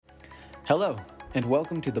Hello, and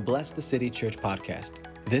welcome to the Bless the City Church podcast.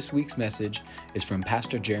 This week's message is from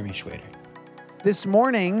Pastor Jeremy Schwader. This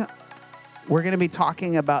morning, we're going to be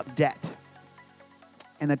talking about debt.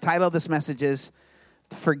 And the title of this message is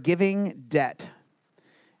Forgiving Debt.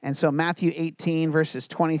 And so Matthew 18, verses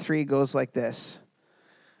 23 goes like this.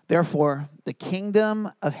 Therefore, the kingdom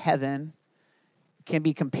of heaven can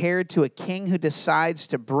be compared to a king who decides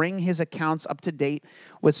to bring his accounts up to date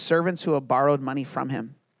with servants who have borrowed money from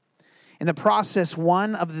him. In the process,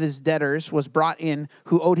 one of his debtors was brought in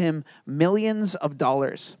who owed him millions of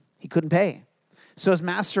dollars. He couldn't pay. So his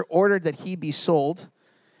master ordered that he be sold,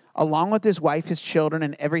 along with his wife, his children,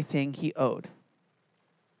 and everything he owed,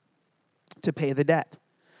 to pay the debt.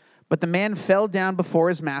 But the man fell down before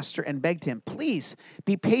his master and begged him, "Please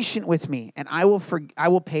be patient with me, and I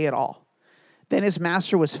will pay it all." Then his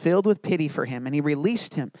master was filled with pity for him, and he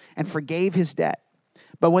released him and forgave his debt.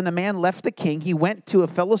 But when the man left the king, he went to a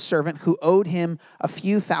fellow servant who owed him a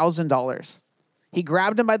few $1,000s. He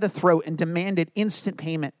grabbed him by the throat and demanded instant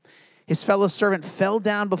payment. His fellow servant fell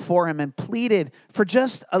down before him and pleaded for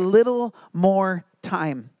just a little more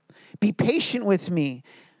time. "Be patient with me,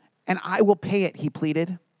 and I will pay it," he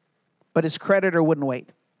pleaded. But his creditor wouldn't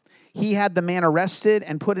wait. He had the man arrested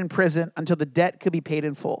and put in prison until the debt could be paid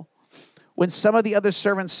in full. When some of the other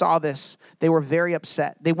servants saw this, they were very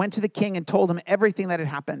upset. They went to the king and told him everything that had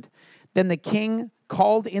happened. Then the king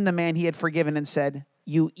called in the man he had forgiven and said,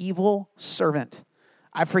 "You evil servant,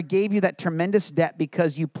 I forgave you that tremendous debt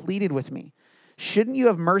because you pleaded with me. Shouldn't you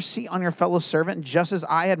have mercy on your fellow servant just as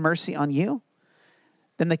I had mercy on you?"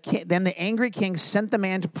 Then the angry king sent the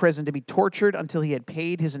man to prison to be tortured until he had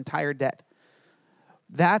paid his entire debt.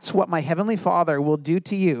 That's what my heavenly Father will do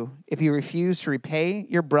to you if you refuse to repay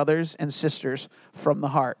your brothers and sisters from the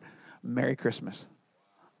heart. Merry Christmas.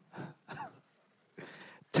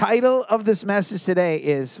 Title of this message today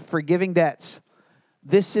is Forgiving Debts.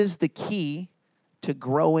 This is the key to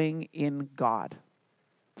growing in God.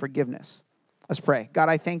 Forgiveness. Let's pray. God,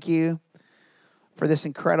 I thank you for this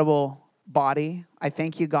incredible body. I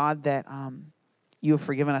thank you, God, that you have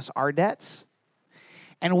forgiven us our debts.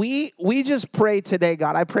 And we just pray today,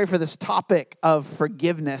 God, I pray for this topic of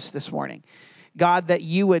forgiveness this morning. God, that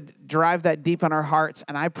you would drive that deep in our hearts.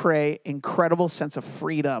 And I pray incredible sense of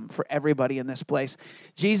freedom for everybody in this place.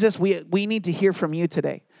 Jesus, we need to hear from you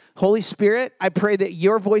today. Holy Spirit, I pray that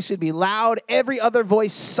your voice would be loud, every other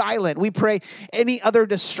voice silent. We pray any other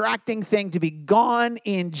distracting thing to be gone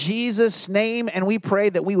in Jesus' name. And we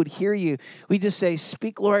pray that we would hear you. We just say,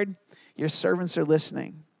 "Speak, Lord, your servants are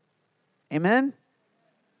listening." Amen.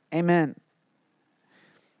 Amen.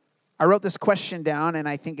 I wrote this question down, and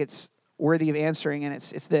I think it's worthy of answering, and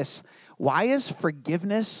it's this. Why is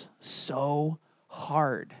forgiveness so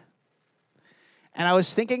hard? And I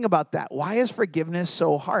was thinking about that. Why is forgiveness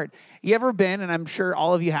so hard? You ever been, and I'm sure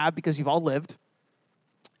all of you have because you've all lived,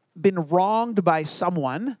 been wronged by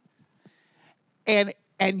someone, and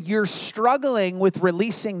you're struggling with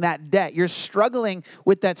releasing that debt. You're struggling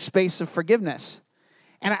with that space of forgiveness.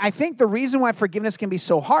 And I think the reason why forgiveness can be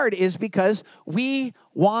so hard is because we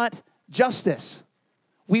want justice.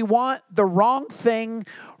 We want the wrong thing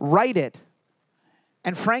righted.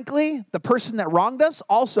 And frankly, the person that wronged us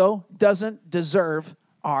also doesn't deserve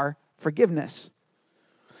our forgiveness.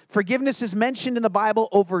 Forgiveness is mentioned in the Bible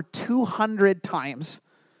over 200 times.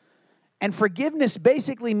 And forgiveness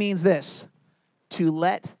basically means this: to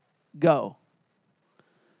let go.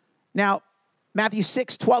 Now, Matthew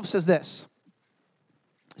 6:12 says this.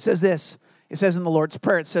 It says this. It says in the Lord's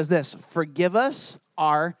Prayer, it says this: "Forgive us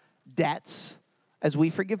our debts as we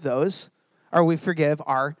forgive those, or we forgive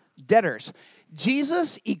our debtors."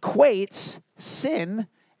 Jesus equates sin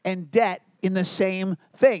and debt in the same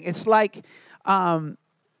thing. It's like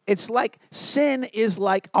sin is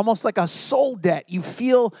like almost like a soul debt. You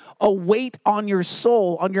feel a weight on your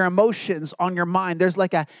soul, on your emotions, on your mind. There's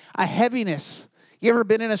like a heaviness. You ever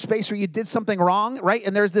been in a space where you did something wrong, right?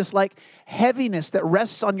 And there's this like heaviness that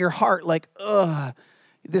rests on your heart, like,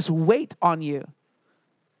 this weight on you.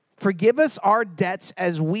 Forgive us our debts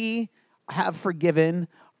as we have forgiven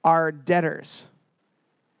our debtors.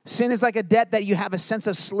 Sin is like a debt that you have a sense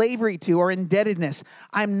of slavery to or indebtedness.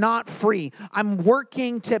 I'm not free. I'm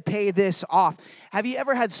working to pay this off. Have you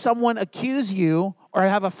ever had someone accuse you or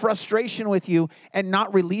have a frustration with you and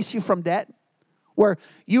not release you from debt? Where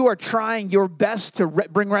you are trying your best to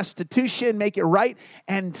bring restitution, make it right,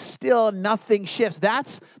 and still nothing shifts.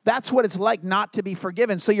 That's what it's like not to be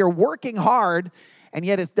forgiven. So you're working hard, and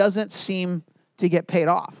yet it doesn't seem to get paid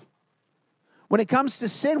off. When it comes to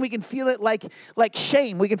sin, we can feel it like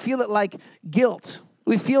shame. We can feel it like guilt.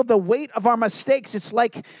 We feel the weight of our mistakes. It's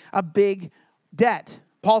like a big debt.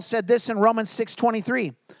 Paul said this in Romans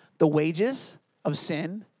 6:23. The wages of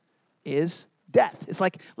sin is death. It's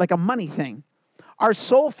like a money thing. Our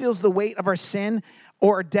soul feels the weight of our sin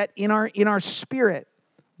or debt in our spirit.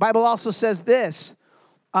 Bible also says this.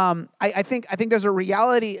 I think there's a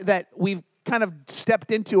reality that we've kind of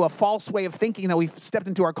stepped into, a false way of thinking that we've stepped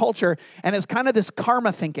into our culture, and it's kind of this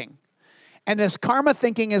karma thinking. And this karma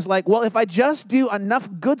thinking is like, well, if I just do enough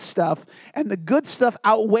good stuff and the good stuff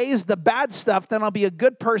outweighs the bad stuff, then I'll be a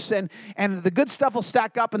good person and the good stuff will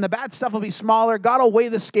stack up and the bad stuff will be smaller. God will weigh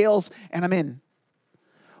the scales and I'm in.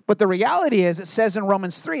 But the reality is, it says in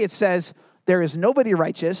Romans 3, it says, there is nobody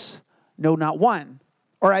righteous, no, not one.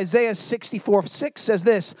 Or Isaiah 64:6 says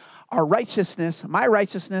this, our righteousness, my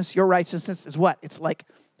righteousness, your righteousness is what? It's like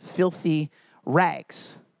filthy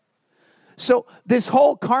rags. So this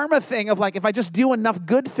whole karma thing of like, if I just do enough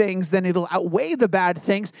good things, then it'll outweigh the bad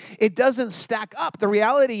things, it doesn't stack up. The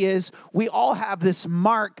reality is we all have this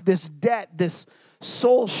mark, this debt, this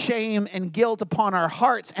soul shame and guilt upon our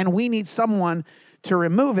hearts, and we need someone to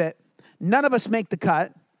remove it. None of us make the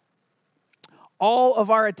cut. All of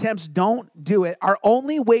our attempts don't do it. Our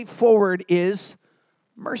only way forward is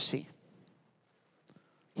mercy.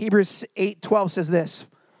 Hebrews 8:12 says this.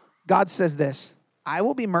 God says this, I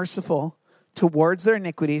will be merciful towards their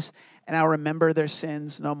iniquities, and I'll remember their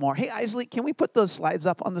sins no more. Hey, Isley, can we put those slides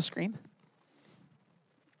up on the screen?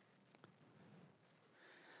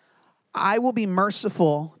 I will be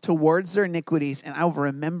merciful towards their iniquities, and I will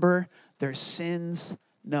remember their sins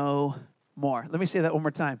no more. Let me say that one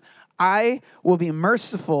more time. I will be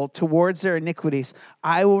merciful towards their iniquities.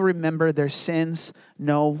 I will remember their sins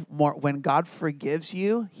no more. When God forgives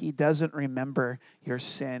you, he doesn't remember your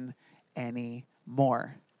sin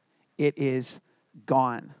anymore. It is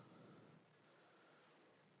gone.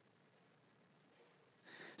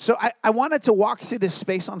 So I wanted to walk through this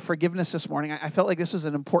space on forgiveness this morning. I felt like this was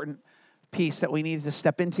an important piece that we needed to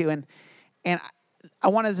step into. And I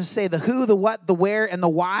wanted to say the who, the what, the where, and the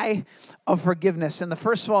why of forgiveness. And the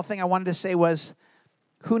first of all thing I wanted to say was,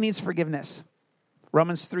 who needs forgiveness?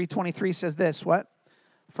 Romans 3:23 says this, what?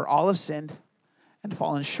 For all have sinned and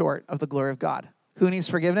fallen short of the glory of God. Who needs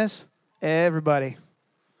forgiveness? Everybody.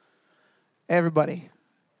 Everybody.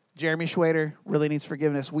 Jeremy Schwader really needs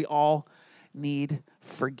forgiveness. We all need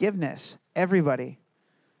forgiveness. Everybody.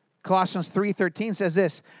 Colossians 3:13 says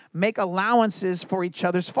this, make allowances for each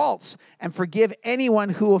other's faults and forgive anyone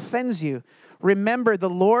who offends you. Remember, the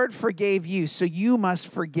Lord forgave you, so you must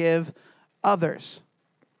forgive others.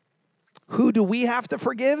 Who do we have to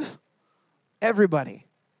forgive? Everybody.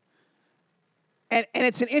 And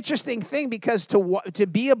it's an interesting thing because to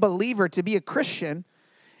be a believer, to be a Christian,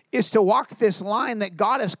 is to walk this line that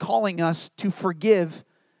God is calling us to forgive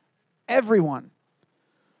everyone.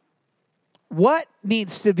 What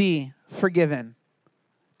needs to be forgiven?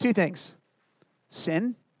 Two things,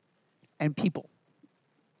 sin and people.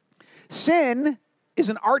 Sin is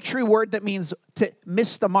an archery word that means to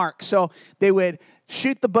miss the mark. So they would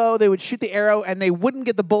shoot the bow, they would shoot the arrow, and they wouldn't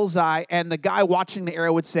get the bullseye, and the guy watching the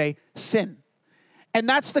arrow would say, sin. And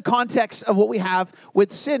that's the context of what we have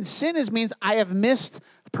with sin. Sin means I have missed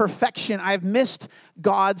perfection. I have missed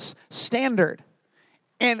God's standard.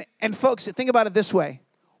 And folks, think about it this way.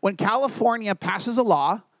 When California passes a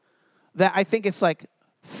law that I think it's like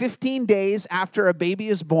 15 days after a baby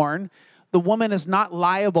is born, the woman is not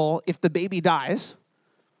liable if the baby dies.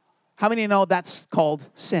 How many know that's called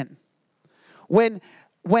sin? When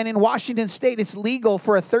in Washington State, it's legal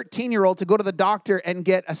for a 13-year-old to go to the doctor and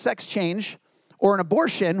get a sex change or an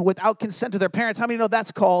abortion without consent of their parents, how many know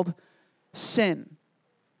that's called sin?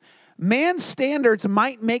 Man's standards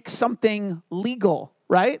might make something legal,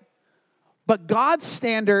 right? But God's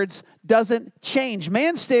standards doesn't change.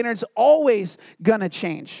 Man's standards always gonna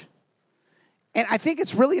change. And I think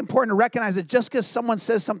it's really important to recognize that just because someone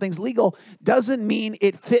says something's legal doesn't mean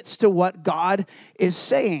it fits to what God is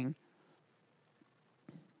saying.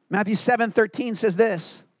 Matthew 7:13 says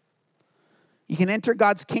this, you can enter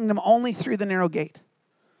God's kingdom only through the narrow gate.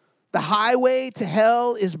 The highway to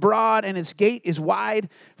hell is broad and its gate is wide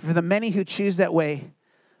for the many who choose that way.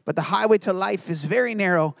 But the highway to life is very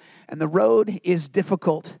narrow and the road is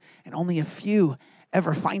difficult and only a few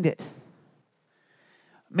ever find it.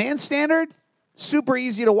 Man's standard, super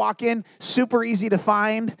easy to walk in, super easy to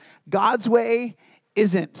find. God's way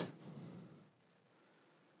isn't.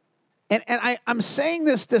 And I'm saying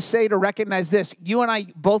this to recognize this. You and I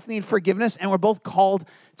both need forgiveness, and we're both called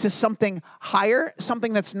to something higher,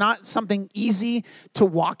 something that's not something easy to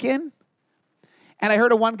walk in. And I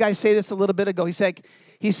heard one guy say this a little bit ago.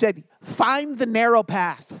 He said, find the narrow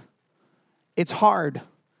path. It's hard.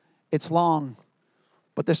 It's long.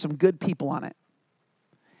 But there's some good people on it.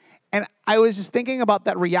 I was just thinking about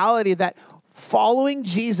that reality that following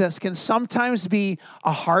Jesus can sometimes be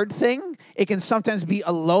a hard thing. It can sometimes be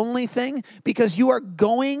a lonely thing because you are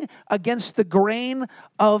going against the grain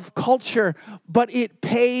of culture, but it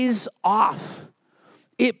pays off.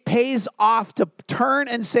 It pays off to turn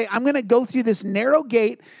and say, I'm going to go through this narrow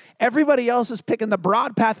gate. Everybody else is picking the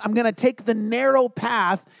broad path. I'm going to take the narrow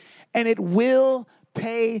path, and it will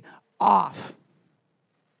pay off.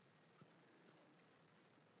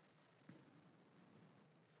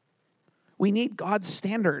 We need God's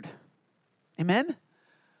standard. Amen?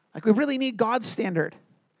 Like, we really need God's standard.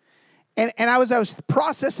 And I was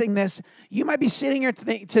processing this. You might be sitting here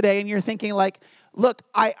today and you're thinking like, look,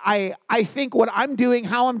 I think what I'm doing,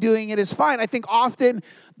 how I'm doing it is fine. I think often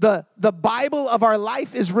the Bible of our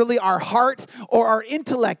life is really our heart or our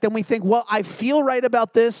intellect. And we think, well, I feel right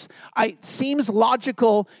about this. It seems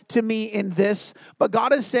logical to me in this. But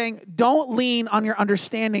God is saying, don't lean on your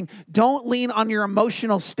understanding. Don't lean on your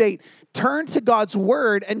emotional state. Turn to God's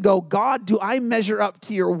word and go, God, do I measure up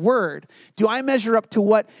to your word? Do I measure up to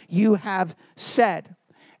what you have said?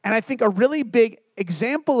 And I think a really big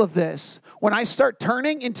example of this, when I start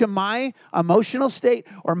turning into my emotional state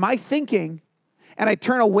or my thinking, and I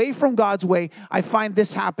turn away from God's way, I find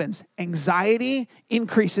this happens. Anxiety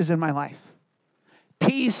increases in my life.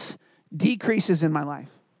 Peace decreases in my life.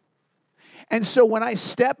 And so when I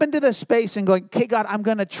step into this space and going, okay, God, I'm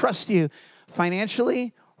going to trust you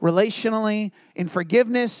financially, relationally, in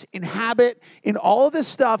forgiveness, in habit, in all of this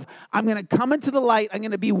stuff, I'm going to come into the light. I'm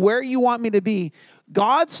going to be where you want me to be.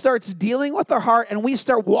 God starts dealing with our heart, and we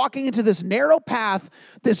start walking into this narrow path,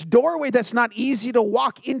 this doorway that's not easy to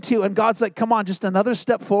walk into. And God's like, come on, just another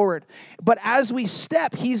step forward. But as we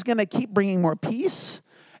step, he's going to keep bringing more peace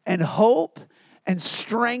and hope and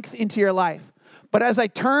strength into your life. But as I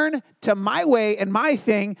turn to my way and my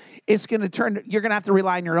thing, it's going to turn, you're going to have to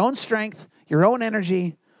rely on your own strength, your own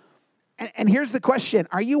energy. And here's the question.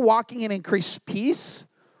 Are you walking in increased peace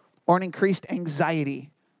or an increased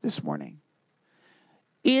anxiety this morning?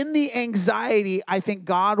 In the anxiety, I think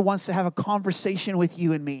God wants to have a conversation with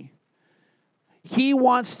you and me. He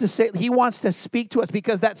wants to speak to us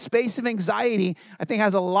because that space of anxiety, I think,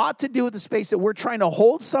 has a lot to do with the space that we're trying to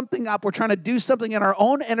hold something up. We're trying to do something in our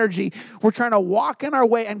own energy. We're trying to walk in our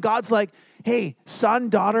way. And God's like, hey, son,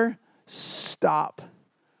 daughter, stop.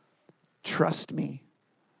 Trust me.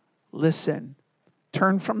 Listen.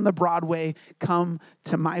 Turn from the broad way. Come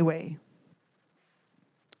to my way.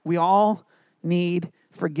 We all need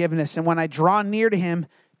forgiveness. And when I draw near to him,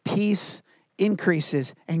 peace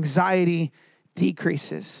increases. Anxiety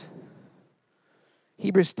decreases.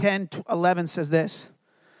 Hebrews 10:11 says this.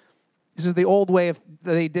 This is the old way of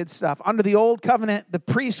they did stuff. Under the old covenant, the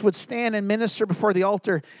priest would stand and minister before the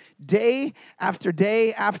altar day after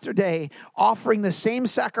day after day, offering the same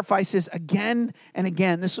sacrifices again and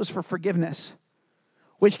again. This was for forgiveness,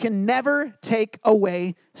 which can never take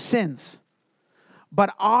away sins.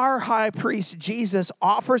 But our high priest, Jesus,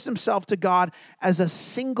 offers himself to God as a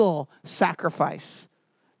single sacrifice,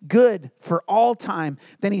 good for all time.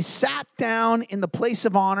 Then he sat down in the place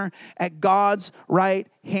of honor at God's right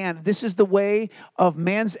hand. This is the way of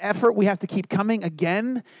man's effort. We have to keep coming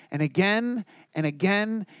again and again and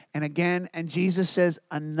again and again. And Jesus says,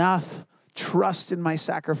 enough, trust in my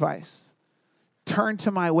sacrifice. Turn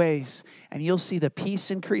to my ways, and you'll see the peace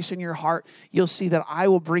increase in your heart. You'll see that I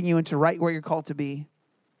will bring you into right where you're called to be.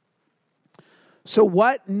 So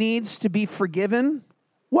what needs to be forgiven?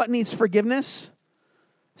 What needs forgiveness?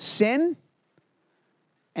 Sin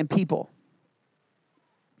and people.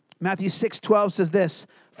 Matthew 6:12 says this,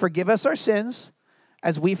 forgive us our sins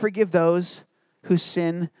as we forgive those who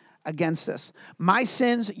sin against us. My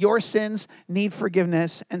sins, your sins need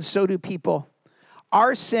forgiveness, and so do people.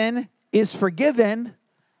 Our sin is forgiven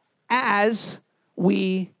as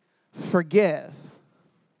we forgive.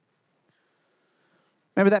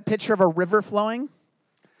 Remember that picture of a river flowing?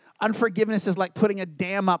 Unforgiveness is like putting a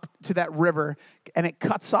dam up to that river, and it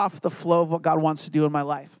cuts off the flow of what God wants to do in my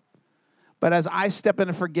life. But as I step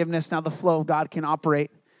into forgiveness, now the flow of God can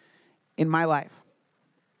operate in my life.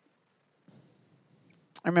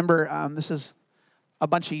 I remember this is a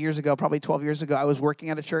bunch of years ago, probably 12 years ago, I was working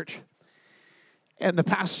at a church. And the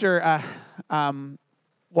pastor, I'll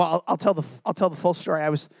tell the full story. I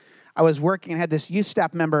was working and had this youth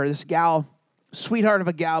staff member, this gal, sweetheart of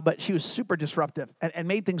a gal, but she was super disruptive and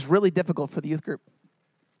made things really difficult for the youth group.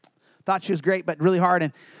 Thought she was great, but really hard.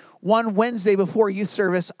 And one Wednesday before youth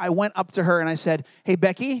service, I went up to her and I said, hey,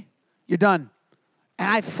 Becky, you're done. And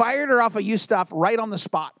I fired her off of youth staff right on the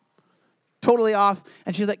spot. Totally off.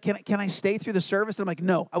 And she's like, can I stay through the service? And I'm like,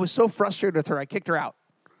 no. I was so frustrated with her, I kicked her out,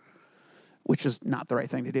 which is not the right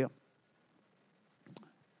thing to do.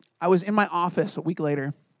 I was in my office a week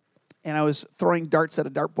later, and I was throwing darts at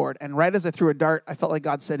a dartboard. And right as I threw a dart, I felt like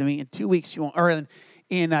God said to me, in 2 weeks, you won't, or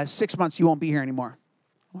in 6 months, you won't be here anymore.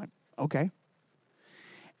 I'm like, okay.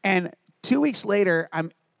 And 2 weeks later,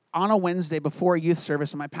 I'm on a Wednesday before a youth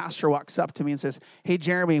service, and my pastor walks up to me and says, hey,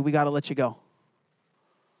 Jeremy, we got to let you go.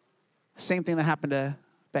 Same thing that happened to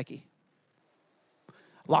Becky.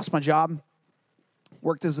 Lost my job,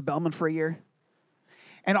 worked as a bellman for a year.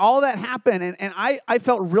 And all that happened, and I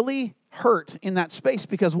felt really hurt in that space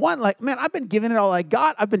because one, like, man, I've been giving it all I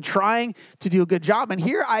got. I've been trying to do a good job. And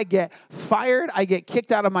here I get fired. I get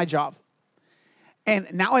kicked out of my job. And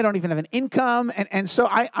now I don't even have an income. And so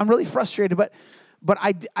I'm really frustrated. But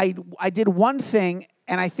I did one thing,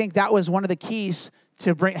 and I think that was one of the keys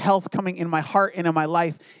to bring health coming in my heart and in my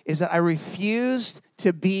life, is that I refused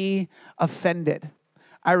to be offended.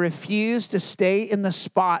 I refused to stay in the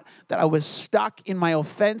spot that I was stuck in my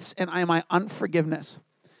offense and in my unforgiveness.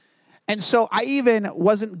 And so I even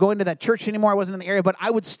wasn't going to that church anymore. I wasn't in the area, but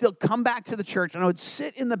I would still come back to the church, and I would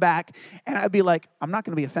sit in the back, and I'd be like, I'm not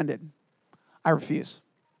going to be offended. I refuse.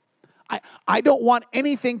 I don't want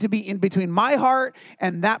anything to be in between my heart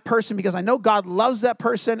and that person, because I know God loves that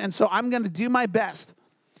person, and so I'm going to do my best.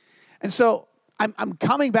 And so I'm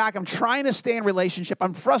coming back. I'm trying to stay in relationship.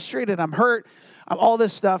 I'm frustrated. I'm hurt. I'm all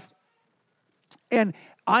this stuff. And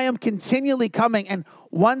I am continually coming. And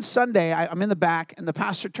one Sunday, I'm in the back, and the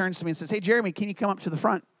pastor turns to me and says, hey, Jeremy, can you come up to the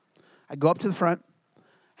front? I go up to the front,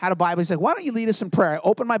 had a Bible. He's like, why don't you lead us in prayer? I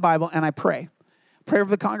open my Bible, and I pray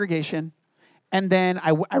over the congregation. And then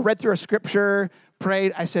I read through a scripture,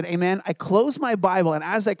 prayed. I said, amen. I close my Bible, and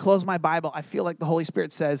as I close my Bible, I feel like the Holy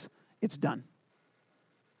Spirit says, it's done.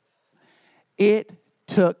 It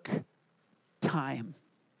took time.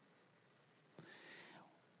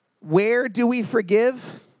 Where do we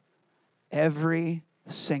forgive? Every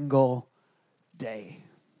single day.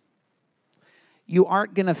 You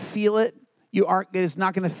aren't going to feel it. It's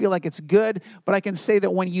not going to feel like it's good, but I can say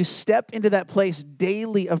that when you step into that place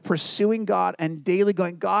daily of pursuing God and daily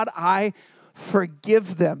going, God, I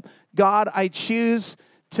forgive them. God, I choose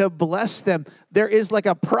to bless them. There is like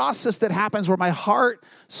a process that happens where my heart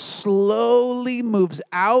slowly moves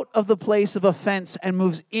out of the place of offense and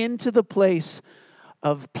moves into the place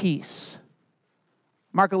of peace.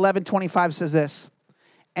 Mark 11:25 says this,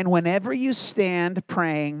 and whenever you stand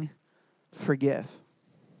praying, forgive.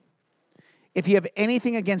 If you have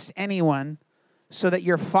anything against anyone, so that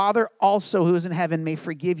your Father also who is in heaven may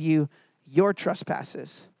forgive you your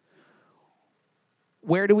trespasses.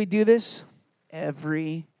 Where do we do this?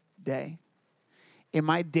 Every day. In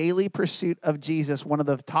my daily pursuit of Jesus, one of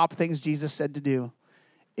the top things Jesus said to do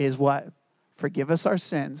is what? Forgive us our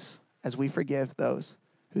sins as we forgive those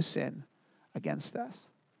who sin against us.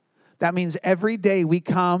 That means every day we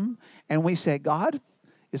come and we say, God,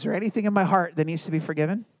 is there anything in my heart that needs to be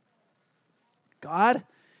forgiven? God,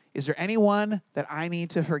 is there anyone that I need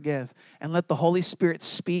to forgive? And let the Holy Spirit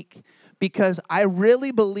speak, because I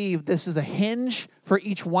really believe this is a hinge for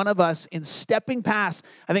each one of us in stepping past.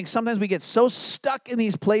 I think sometimes we get so stuck in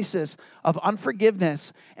these places of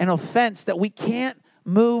unforgiveness and offense that we can't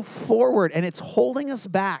move forward, and it's holding us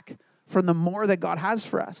back from the more that God has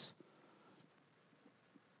for us.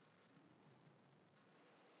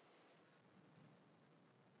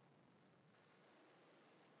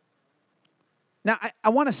 Now, I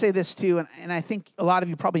want to say this too, and I think a lot of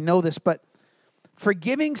you probably know this, but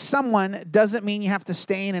forgiving someone doesn't mean you have to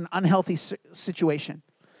stay in an unhealthy situation.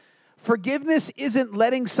 Forgiveness isn't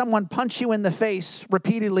letting someone punch you in the face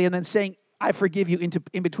repeatedly and then saying, I forgive you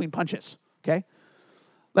in between punches, okay?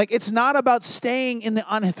 Like, it's not about staying in the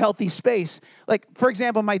unhealthy space. Like, for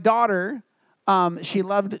example, my daughter, she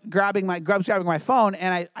loved grabbing my phone,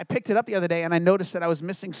 and I picked it up the other day, and I noticed that I was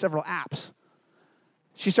missing several apps.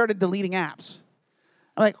 She started deleting apps.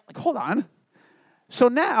 I'm like, hold on. So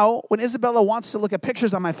now, when Isabella wants to look at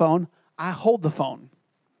pictures on my phone, I hold the phone.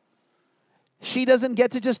 She doesn't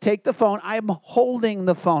get to just take the phone. I'm holding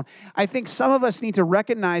the phone. I think some of us need to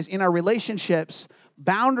recognize in our relationships,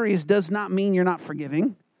 boundaries does not mean you're not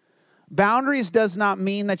forgiving. Boundaries does not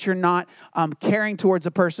mean that you're not caring towards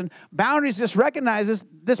a person. Boundaries just recognizes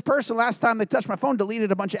this person, last time they touched my phone,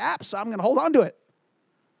 deleted a bunch of apps, so I'm going to hold on to it.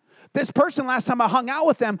 This person, last time I hung out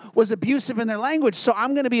with them, was abusive in their language, so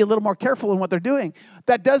I'm going to be a little more careful in what they're doing.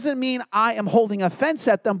 That doesn't mean I am holding offense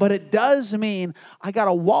at them, but it does mean I got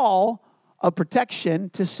a wall of protection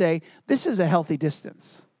to say, this is a healthy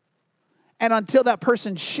distance. And until that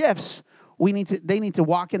person shifts, they need to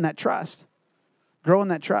walk in that trust, grow in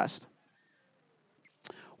that trust.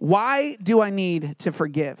 Why do I need to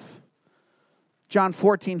forgive? John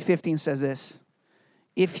 14:15 says this,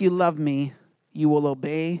 if you love me, you will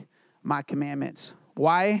obey my commandments.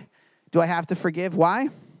 Why do I have to forgive? Why?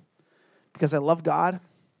 Because I love God,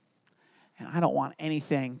 and I don't want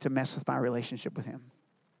anything to mess with my relationship with him.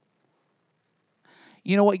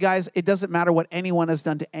 You know what, guys? It doesn't matter what anyone has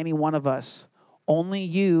done to any one of us. Only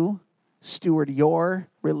you steward your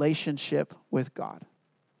relationship with God.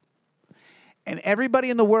 And everybody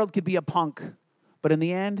in the world could be a punk, but in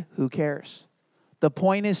the end, who cares? The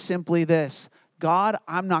point is simply this: God,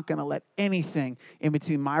 I'm not going to let anything in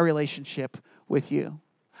between my relationship with you.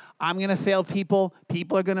 I'm going to fail people.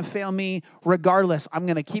 People are going to fail me. Regardless, I'm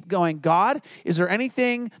going to keep going. God, is there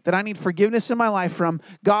anything that I need forgiveness in my life from?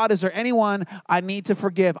 God, is there anyone I need to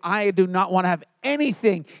forgive? I do not want to have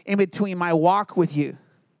anything in between my walk with you.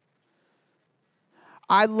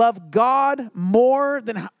 I love God more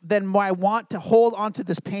than I want to hold on to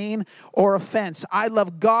this pain or offense. I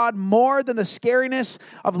love God more than the scariness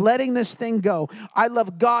of letting this thing go. I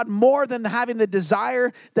love God more than having the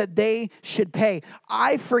desire that they should pay.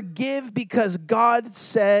 I forgive because God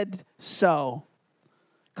said so.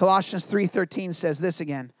 Colossians 3:13 says this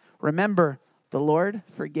again. Remember, the Lord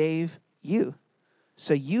forgave you,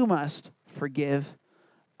 so you must forgive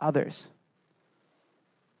others.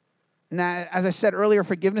 Now, as I said earlier,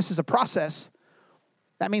 forgiveness is a process.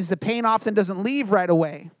 That means the pain often doesn't leave right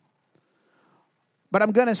away. But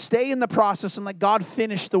I'm going to stay in the process and let God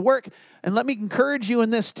finish the work. And let me encourage you in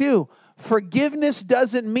this too. Forgiveness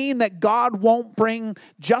doesn't mean that God won't bring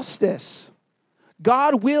justice.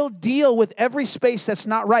 God will deal with every space that's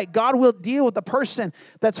not right. God will deal with the person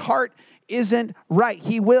that's heart isn't right.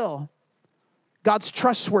 He will. God's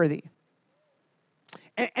trustworthy.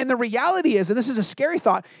 And the reality is, and this is a scary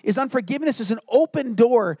thought, is unforgiveness is an open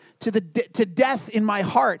door to death in my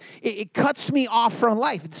heart. It cuts me off from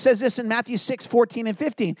life. It says this in Matthew 6:14 and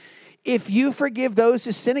 15. If you forgive those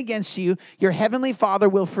who sin against you, your heavenly Father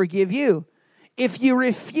will forgive you. If you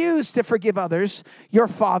refuse to forgive others, your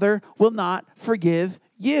Father will not forgive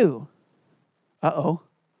you. Uh-oh.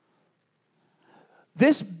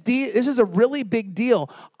 This is a really big deal.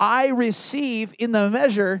 I receive in the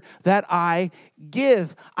measure that I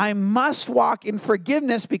give. I must walk in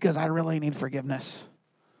forgiveness because I really need forgiveness.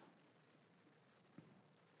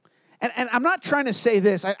 And I'm not trying to say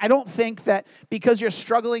this. I don't think that because you're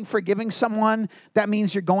struggling forgiving someone, that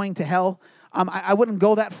means you're going to hell. I wouldn't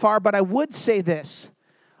go that far, but I would say this.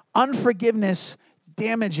 Unforgiveness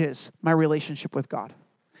damages my relationship with God.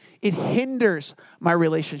 It hinders my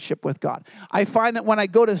relationship with God. I find that when I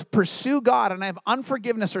go to pursue God and I have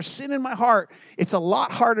unforgiveness or sin in my heart, it's a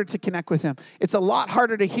lot harder to connect with him. It's a lot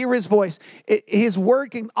harder to hear his voice. His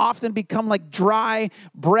word can often become like dry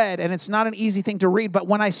bread, and it's not an easy thing to read. But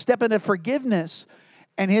when I step into forgiveness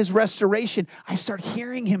and his restoration, I start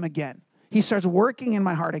hearing him again. He starts working in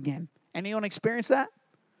my heart again. Anyone experience that?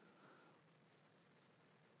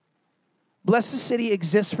 Blessed City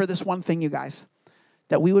exists for this one thing, you guys.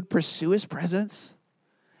 That we would pursue his presence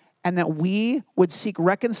and that we would seek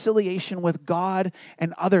reconciliation with God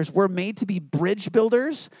and others. We're made to be bridge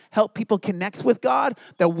builders, help people connect with God,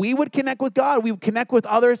 that we would connect with God, we would connect with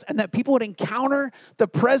others, and that people would encounter the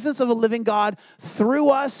presence of a living God through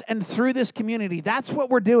us and through this community. That's what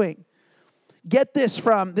we're doing. Get this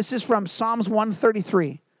is from Psalms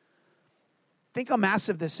 133. Think how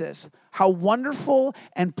massive this is. How wonderful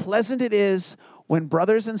and pleasant it is when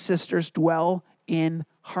brothers and sisters dwell in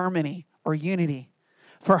harmony or unity.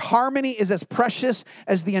 For harmony is as precious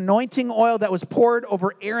as the anointing oil that was poured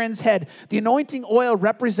over Aaron's head. The anointing oil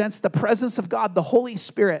represents the presence of God, the Holy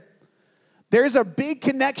Spirit. There's a big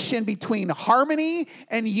connection between harmony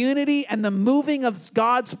and unity and the moving of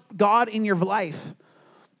God in your life.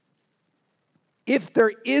 If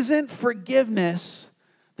there isn't forgiveness,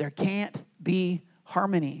 there can't be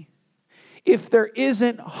harmony. If there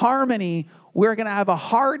isn't harmony, we're going to have a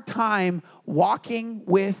hard time walking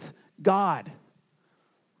with God.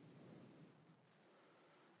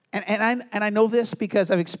 And I know this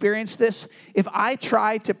because I've experienced this. If I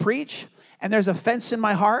try to preach and there's offense in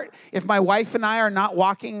my heart, if my wife and I are not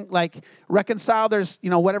walking like reconciled, there's,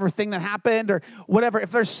 whatever thing that happened or whatever,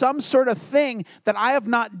 if there's some sort of thing that I have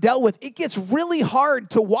not dealt with, it gets really hard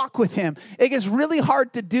to walk with him. It gets really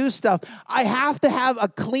hard to do stuff. I have to have a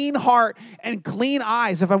clean heart and clean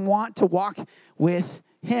eyes if I want to walk with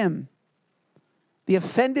him. The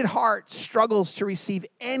offended heart struggles to receive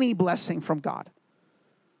any blessing from God.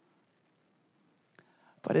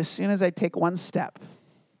 But as soon as I take one step,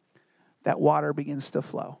 that water begins to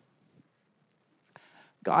flow.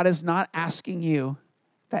 God is not asking you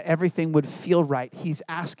that everything would feel right. He's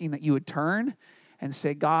asking that you would turn and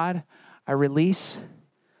say, God, I release,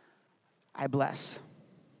 I bless.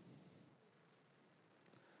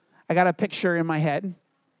 I got a picture in my head.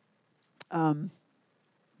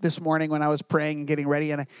 this morning when I was praying and getting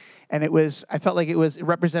ready, and I felt like it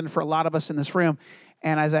represented for a lot of us in this room.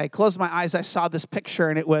 And as I closed my eyes, I saw this picture,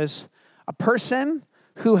 and it was a person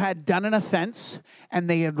who had done an offense, and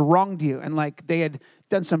they had wronged you, and like they had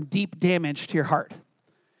done some deep damage to your heart.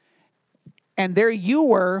 And there you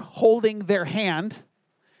were holding their hand,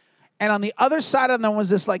 and on the other side of them was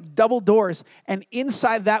this like double doors, and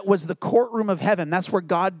inside that was the courtroom of heaven. That's where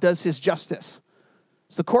God does his justice.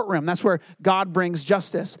 It's the courtroom. That's where God brings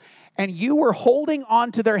justice. And you were holding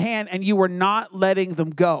on to their hand, and you were not letting them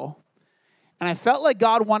go. And I felt like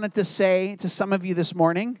God wanted to say to some of you this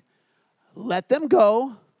morning, let them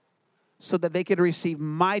go so that they could receive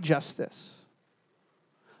my justice,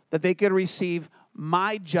 that they could receive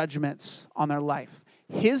my judgments on their life.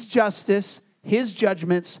 His justice, his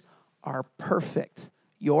judgments are perfect.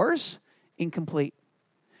 Yours, incomplete.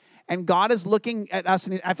 And God is looking at us,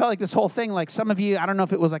 and I felt like this whole thing, like some of you, I don't know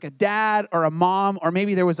if it was like a dad or a mom, or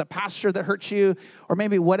maybe there was a pastor that hurt you, or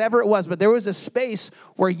maybe whatever it was, but there was a space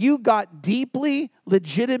where you got deeply,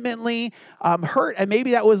 legitimately hurt, and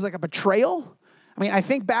maybe that was like a betrayal. I mean, I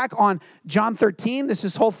think back on John 13,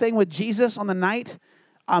 this whole thing with Jesus on the night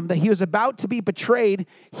that he was about to be betrayed.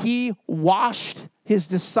 He washed his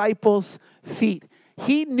disciples' feet.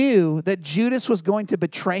 He knew that Judas was going to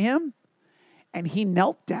betray him, and he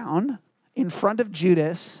knelt down in front of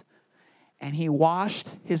Judas, and he washed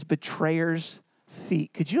his betrayer's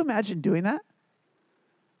feet. Could you imagine doing that?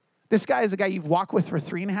 This guy is a guy you've walked with for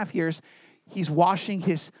 3.5 years. He's washing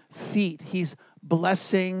his feet. He's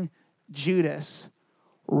blessing Judas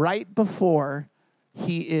right before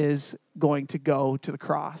he is going to go to the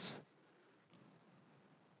cross.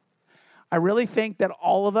 I really think that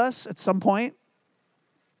all of us at some point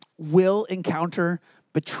will encounter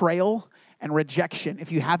betrayal and rejection.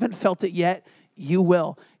 If you haven't felt it yet, you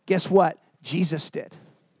will. Guess what? Jesus did.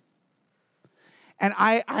 And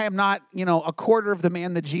I am not, a quarter of the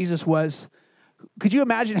man that Jesus was. Could you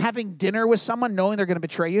imagine having dinner with someone knowing they're going to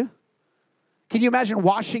betray you? Can you imagine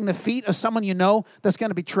washing the feet of someone you know that's going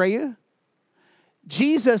to betray you?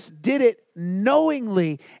 Jesus did it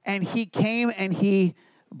knowingly, and he came and he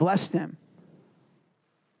blessed them.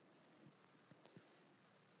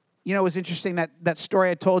 It was interesting that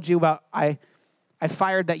story I told you about. I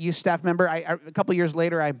fired that youth staff member. A couple years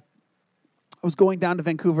later, I was going down to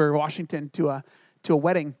Vancouver, Washington, to a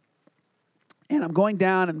wedding. And I'm going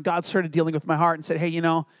down, and God started dealing with my heart and said, hey,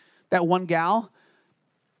 that one gal,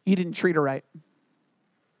 you didn't treat her right.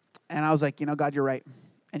 And I was like, God, you're right.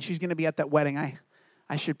 And she's going to be at that wedding.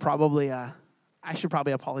 I should probably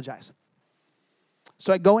apologize.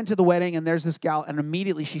 So I go into the wedding, and there's this gal, and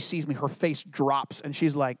immediately she sees me. Her face drops, and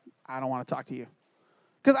she's like, I don't want to talk to you.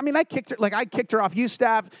 Because, I kicked her off youth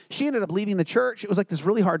staff. She ended up leaving the church. It was like this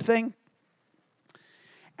really hard thing.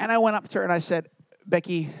 And I went up to her, and I said,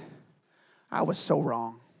 Becky, I was so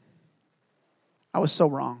wrong. I was so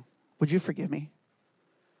wrong. Would you forgive me?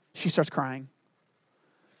 She starts crying.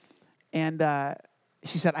 And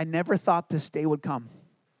she said, I never thought this day would come.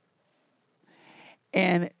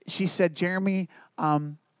 And she said, Jeremy,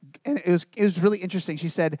 and it was really interesting. She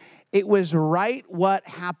said, it was right what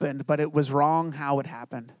happened, but it was wrong how it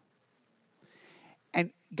happened.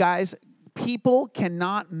 And guys, people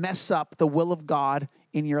cannot mess up the will of God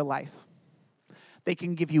in your life. They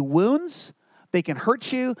can give you wounds. They can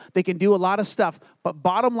hurt you. They can do a lot of stuff. But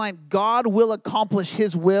bottom line, God will accomplish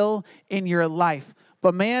his will in your life.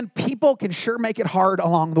 But man, people can sure make it hard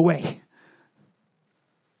along the way.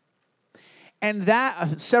 And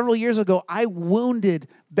that, several years ago, I wounded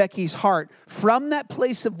Becky's heart. From that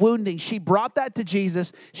place of wounding, she brought that to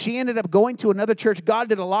Jesus. She ended up going to another church. God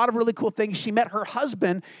did a lot of really cool things. She met her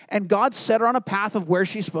husband, and God set her on a path of where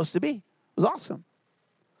she's supposed to be. It was awesome.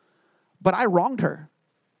 But I wronged her.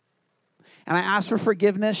 And I asked for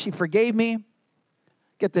forgiveness. She forgave me.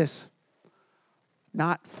 Get this.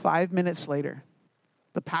 Not 5 minutes later,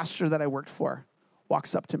 the pastor that I worked for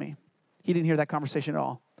walks up to me. He didn't hear that conversation at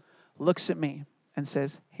all. Looks at me and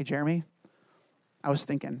says, hey, Jeremy, I was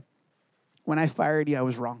thinking, when I fired you, I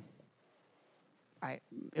was wrong.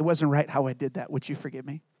 It wasn't right how I did that. Would you forgive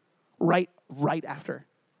me? Right after.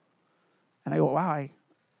 And I go, wow,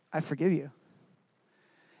 I forgive you.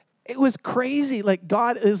 It was crazy. Like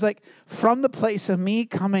God is like from the place of me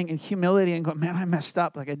coming in humility and going, man, I messed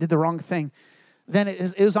up. Like I did the wrong thing. Then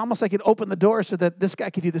it was almost like it opened the door so that this guy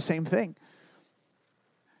could do the same thing.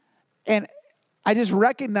 And I just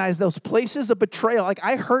recognized those places of betrayal. Like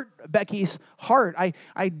I hurt Becky's heart.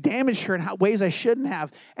 I damaged her in ways I shouldn't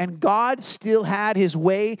have. And God still had his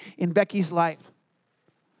way in Becky's life.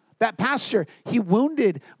 That pastor, he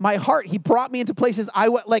wounded my heart. He brought me into places I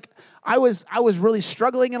was really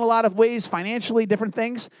struggling in a lot of ways, financially, different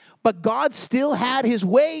things. But God still had his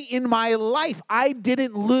way in my life. I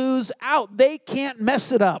didn't lose out. They can't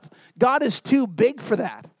mess it up. God is too big for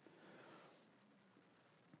that.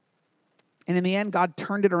 And in the end, God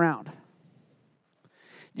turned it around.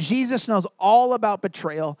 Jesus knows all about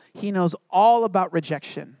betrayal. He knows all about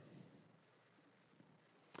rejection.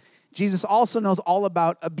 Jesus also knows all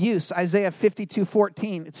about abuse. Isaiah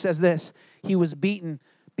 52:14, it says this, he was beaten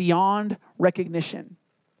beyond recognition.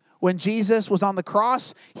 When Jesus was on the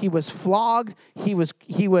cross, he was flogged, he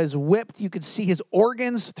was whipped. You could see his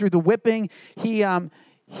organs through the whipping.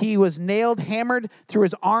 He was nailed, hammered through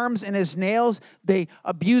his arms and his nails. They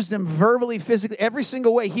abused him verbally, physically, every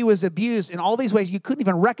single way. He was abused in all these ways. You couldn't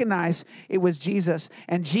even recognize it was Jesus.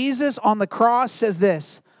 And Jesus on the cross says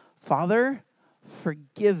this, Father,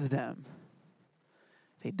 forgive them.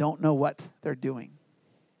 They don't know what they're doing.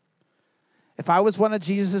 If I was one of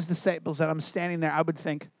Jesus' disciples and I'm standing there, I would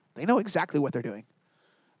think, they know exactly what they're doing.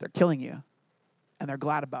 They're killing you, and they're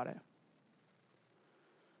glad about it.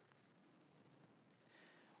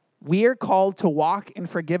 We are called to walk in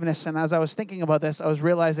forgiveness, and as I was thinking about this, I was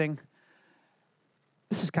realizing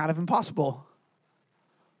this is kind of impossible.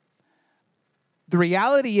 The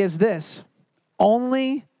reality is this,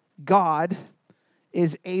 only God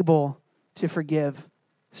is able to forgive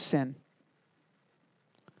sin.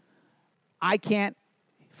 I can't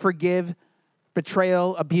forgive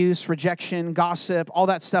betrayal, abuse, rejection, gossip, all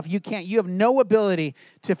that stuff. You can't. You have no ability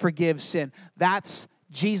to forgive sin. That's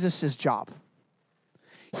Jesus' job.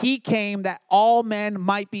 He came that all men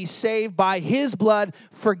might be saved by his blood,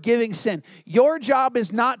 forgiving sin. Your job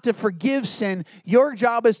is not to forgive sin. Your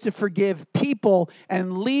job is to forgive people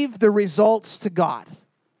and leave the results to God.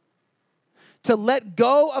 To let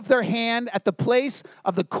go of their hand at the place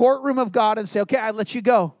of the courtroom of God and say, okay, I let you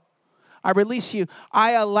go. I release you.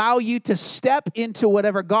 I allow you to step into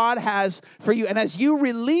whatever God has for you. And as you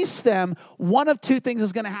release them, one of two things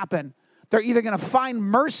is going to happen. They're either going to find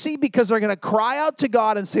mercy because they're going to cry out to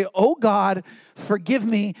God and say, oh God, forgive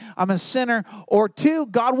me, I'm a sinner. Or two,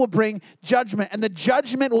 God will bring judgment. And the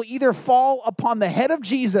judgment will either fall upon the head of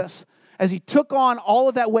Jesus as he took on all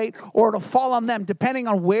of that weight, or it'll fall on them, depending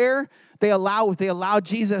on where they allow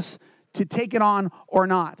Jesus to take it on or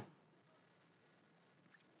not.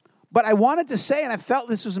 But I wanted to say, and I felt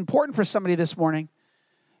this was important for somebody this morning,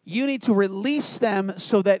 you need to release them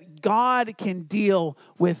so that God can deal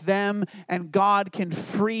with them and God can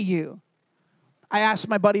free you. I asked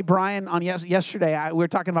my buddy Brian on yesterday, we were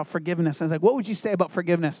talking about forgiveness. I was like, what would you say about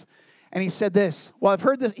forgiveness? And he said this. Well, I've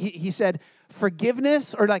heard this. He said,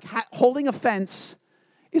 forgiveness or like holding offense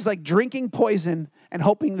is like drinking poison and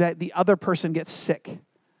hoping that the other person gets sick.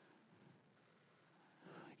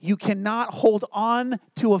 You cannot hold on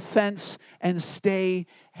to offense and stay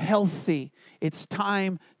healthy. It's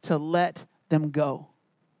time to let them go.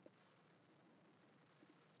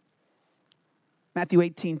 Matthew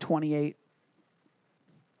 18:28.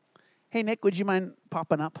 Hey, Nick, would you mind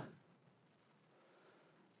popping up?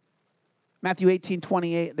 Matthew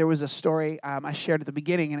 18:28, there was a story I shared at the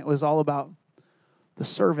beginning, and it was all about the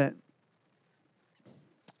servant.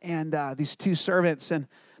 And these two servants, and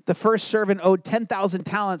the first servant owed 10,000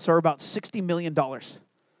 talents, or about $60 million.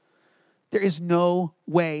 There is no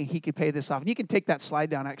way he could pay this off. And you can take that slide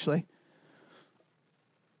down, actually.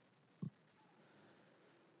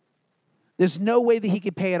 There's no way that he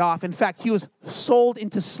could pay it off. In fact, he was sold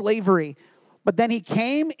into slavery. But then he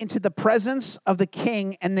came into the presence of the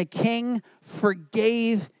king, and the king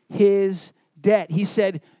forgave his debt. He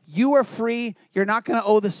said, you are free. You're not going to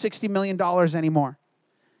owe the $60 million anymore.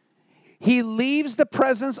 He leaves the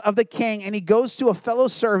presence of the king and he goes to a fellow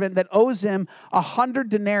servant that owes him 100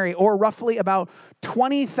 denarii, or roughly about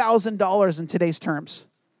 $20,000 in today's terms.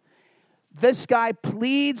 This guy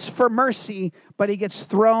pleads for mercy, but he gets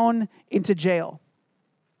thrown into jail.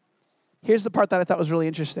 Here's the part that I thought was really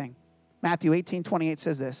interesting. Matthew 18:28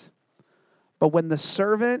 says this. But when the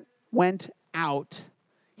servant went out,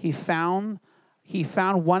 he found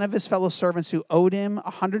one of his fellow servants who owed him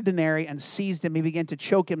 100 denarii and seized him. He began to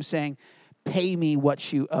choke him, saying, pay me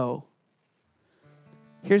what you owe.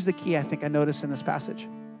 Here's the key I think I noticed in this passage.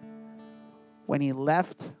 When he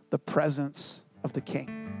left the presence of the king.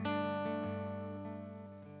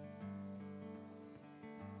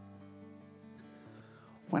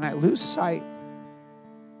 When I lose sight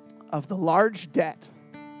of the large debt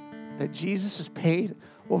that Jesus has paid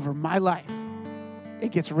over my life,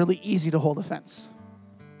 it gets really easy to hold offense.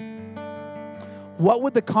 What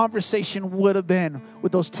would the conversation would have been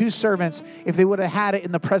with those two servants if they would have had it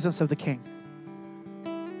in the presence of the king?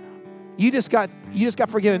 You just got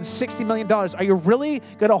forgiven $60 million. Are you really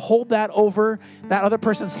going to hold that over that other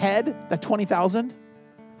person's head, that 20,000?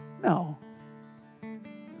 No.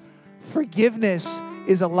 Forgiveness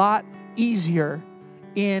is a lot easier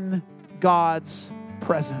in God's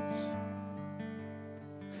presence.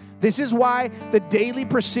 This is why the daily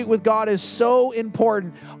pursuit with God is so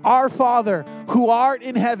important. Our Father, who art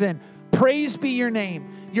in heaven, praise be your name.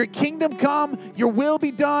 Your kingdom come, your will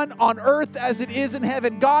be done on earth as it is in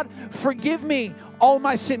heaven. God, forgive me all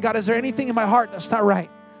my sin. God, is there anything in my heart that's not right?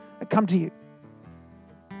 I come to you.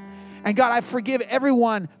 And God, I forgive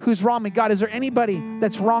everyone who's wronged me. God, is there anybody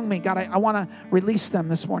that's wronged me? God, I want to release them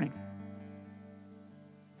this morning.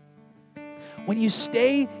 When you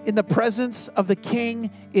stay in the presence of the King,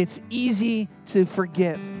 it's easy to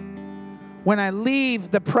forgive. When I leave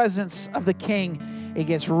the presence of the King, it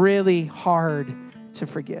gets really hard to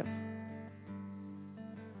forgive. It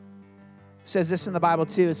says this in the Bible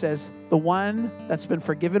too. It says, the one that's been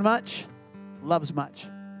forgiven much loves much.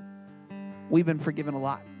 We've been forgiven a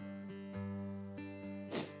lot.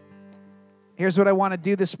 Here's what I want to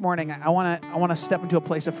do this morning. I want to step into a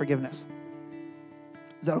place of forgiveness.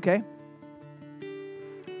 Is that okay?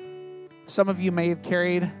 Some of you may have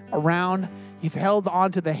carried around, you've held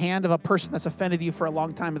on to the hand of a person that's offended you for a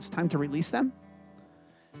long time. It's time to release them.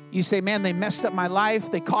 You say, man, they messed up my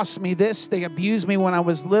life. They cost me this. They abused me when I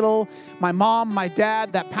was little. My mom, my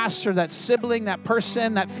dad, that pastor, that sibling, that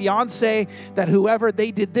person, that fiance, that whoever,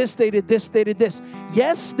 they did this, they did this, they did this.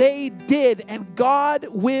 Yes, they did. And God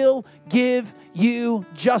will give you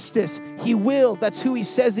justice. He will. That's who he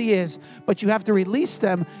says he is. But you have to release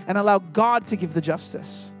them and allow God to give the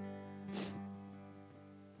justice.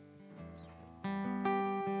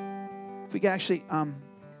 If we could actually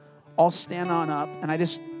all stand on up, and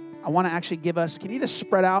I want to actually give us, can you just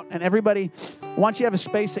spread out? And everybody, I want you to have a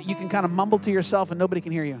space that you can kind of mumble to yourself and nobody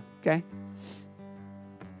can hear you, okay?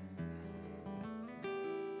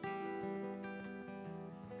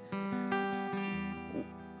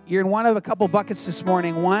 You're in one of a couple buckets this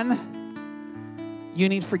morning. One, you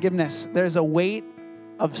need forgiveness. There's a weight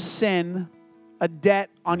of sin, a debt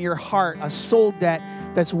on your heart, a soul debt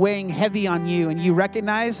that's weighing heavy on you, and you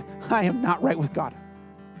recognize, I am not right with God.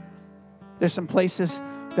 There's some places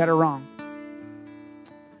that are wrong.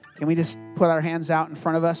 Can we just put our hands out in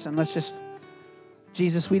front of us and let's just,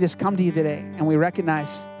 Jesus, we just come to you today and we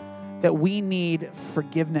recognize that we need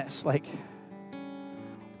forgiveness. Like,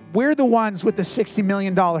 we're the ones with the $60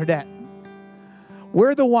 million debt.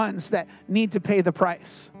 We're the ones that need to pay the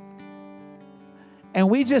price. And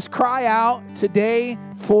we just cry out today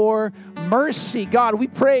for mercy. God, we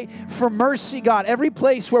pray for mercy, God. Every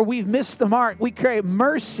place where we've missed the mark, we pray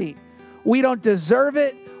mercy. We don't deserve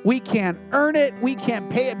it. We can't earn it. We can't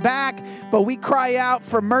pay it back. But we cry out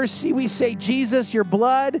for mercy. We say, Jesus, your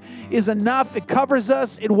blood is enough. It covers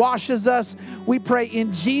us. It washes us. We pray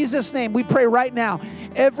in Jesus' name. We pray right now,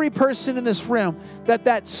 every person in this room,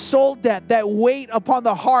 that soul debt, that weight upon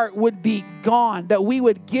the heart would be gone, that we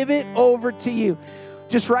would give it over to you.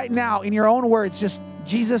 Just right now, in your own words, just,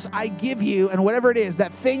 Jesus, I give you, and whatever it is,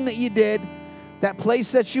 that thing that you did, that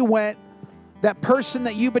place that you went, that person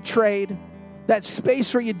that you betrayed, that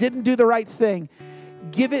space where you didn't do the right thing,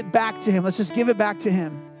 give it back to him. Let's just give it back to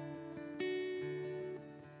him.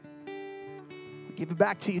 Give it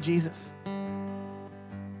back to you, Jesus.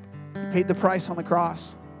 You paid the price on the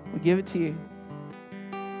cross. We give it to you.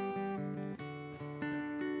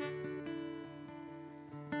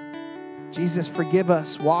 Jesus, forgive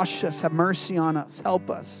us, wash us, have mercy on us,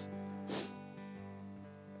 help us.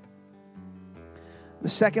 The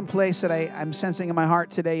second place that I'm sensing in my heart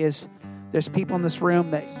today is there's people in this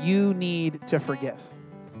room that you need to forgive.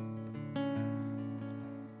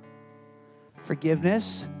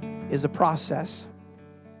 Forgiveness is a process.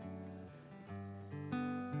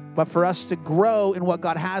 But for us to grow in what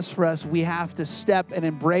God has for us, we have to step and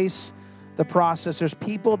embrace the process. There's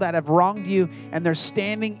people that have wronged you and they're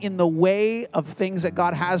standing in the way of things that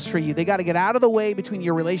God has for you. They got to get out of the way between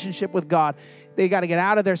your relationship with God. They got to get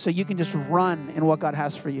out of there so you can just run in what God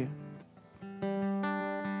has for you.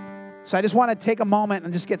 So I just want to take a moment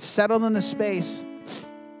and just get settled in the space.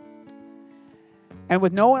 And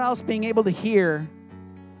with no one else being able to hear,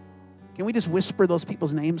 can we just whisper those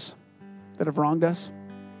people's names that have wronged us?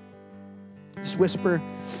 Just whisper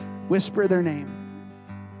their name.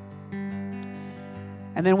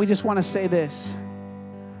 And then we just want to say this: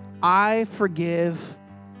 I forgive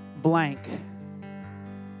blank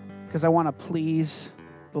because I want to please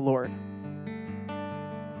the Lord.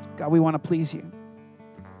 God, we want to please you.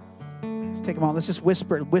 Let's take them all. Let's just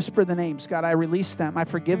whisper the names. God, I release them. I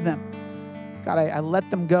forgive them. God, I let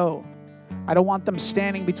them go. I don't want them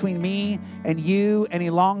standing between me and you any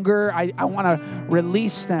longer. I want to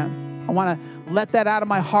release them. I want to let that out of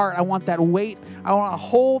my heart. I want that weight. I want to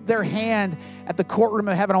hold their hand at the courtroom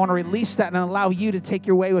of heaven. I want to release that and allow you to take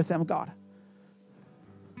your way with them, God.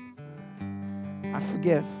 I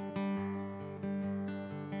forgive.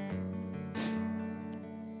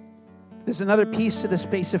 There's another piece to the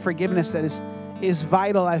space of forgiveness that is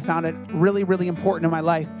vital. I found it really, really important in my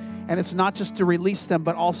life. And it's not just to release them,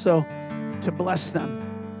 but also to bless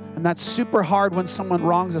them. And that's super hard when someone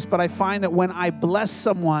wrongs us. But I find that when I bless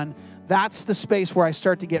someone, that's the space where I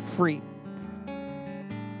start to get free.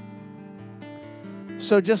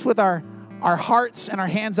 So just with our hearts and our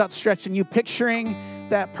hands outstretched and you picturing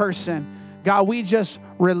that person, God, we just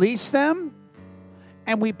release them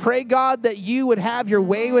and we pray, God, that you would have your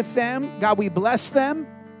way with them. God, we bless them.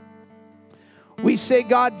 We say,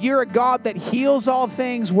 God, you're a God that heals all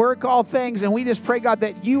things, work all things, and we just pray, God,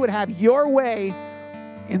 that you would have your way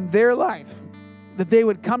in their life, that they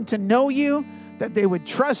would come to know you, that they would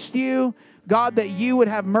trust you, God, that you would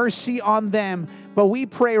have mercy on them. But we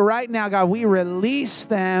pray right now, God, we release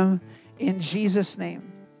them in Jesus'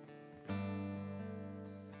 name.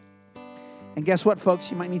 And guess what, folks?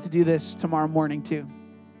 You might need to do this tomorrow morning too.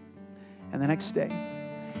 And the next day.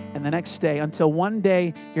 And the next day, until one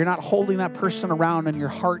day you're not holding that person around in your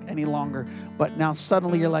heart any longer. But now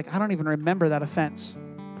suddenly you're like, I don't even remember that offense.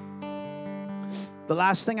 The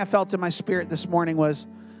last thing I felt in my spirit this morning was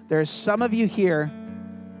there's some of you here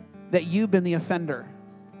that you've been the offender,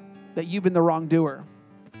 that you've been the wrongdoer.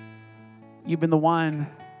 You've been the one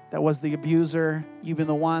that was the abuser. You've been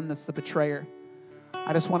the one that's the betrayer.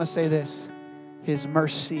 I just want to say this. His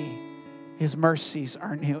mercies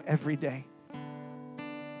are new every day.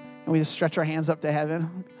 And we just stretch our hands up to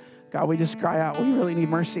heaven. God, we just cry out, we really need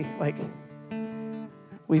mercy. Like,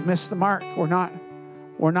 we've missed the mark. We're not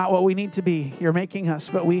what we need to be. You're making us,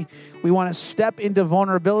 but we want to step into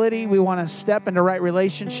vulnerability. We want to step into right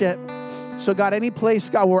relationship. So God, any place,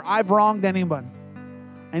 God, where I've wronged anyone,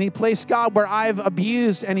 any place, God, where I've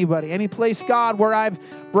abused anybody, any place, God, where I've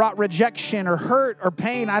brought rejection or hurt or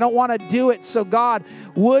pain, I don't want to do it. So God,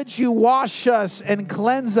 would you wash us and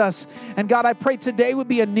cleanse us? And God, I pray today would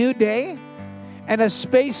be a new day and a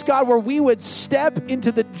space, God, where we would step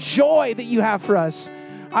into the joy that you have for us.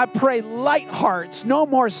 I pray light hearts, no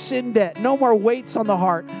more sin debt, no more weights on the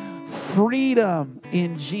heart, freedom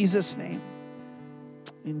in Jesus' name.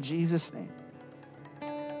 In Jesus' name.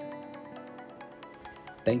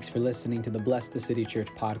 Thanks for listening to the Bless the City Church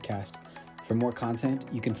podcast. For more content,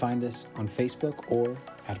 you can find us on Facebook or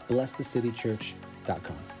at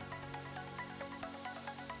blessthecitychurch.com.